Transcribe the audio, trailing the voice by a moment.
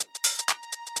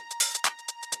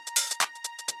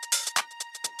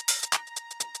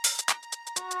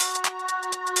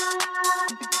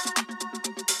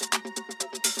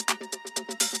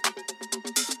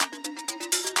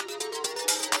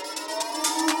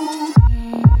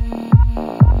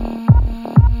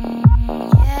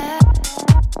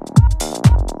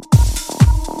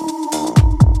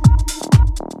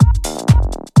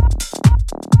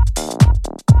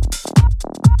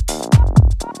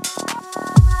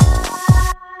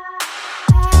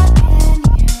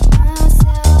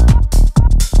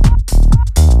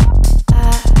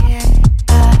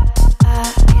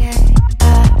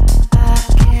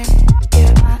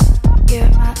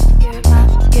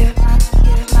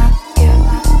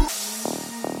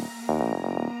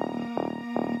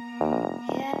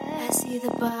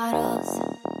bottles,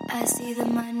 I see the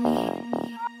money.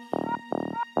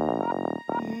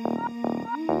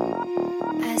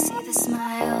 I see the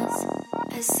smiles,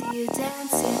 I see you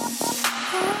dancing,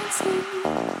 dancing,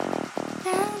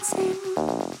 dancing.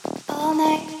 All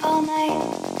night, all night,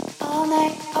 all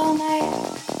night, all night,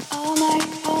 all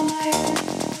night, all night,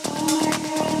 all night,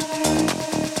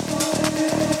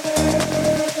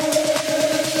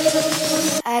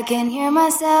 I can hear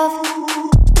myself.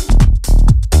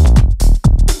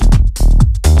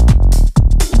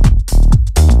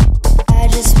 I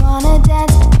just wanna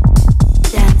dance,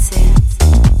 dancing,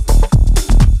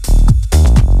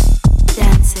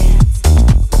 dancing,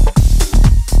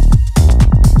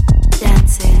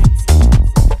 dancing,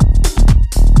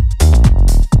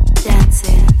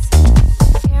 dancing.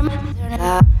 Hear me, turn it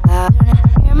up,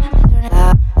 hear me, turn it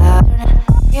up,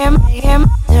 hear me, hear me,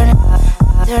 turn it up,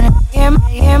 turn it, hear me,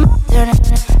 turn it,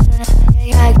 turn it, turn it,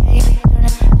 I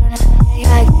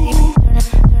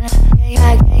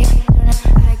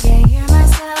can hear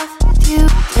myself. You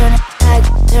turn it, I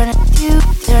turn it, you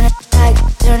turn it, I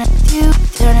turn it, you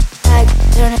turn it, I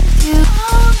turn it, you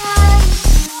all night.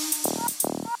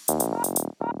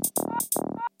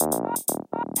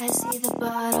 I see the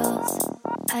bottles,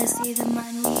 I see the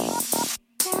money.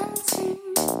 Dancing,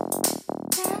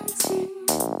 dancing.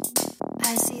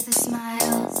 I see the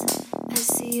smiles, I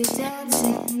see you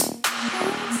dancing,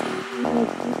 dancing,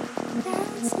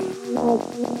 dancing.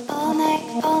 All night,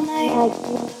 all night, all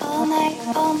night, all night,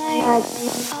 all night,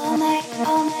 all night,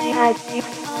 all night,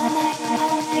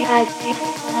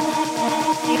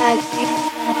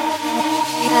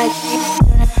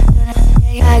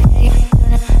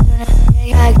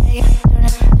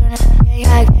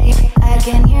 I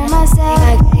can hear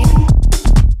myself.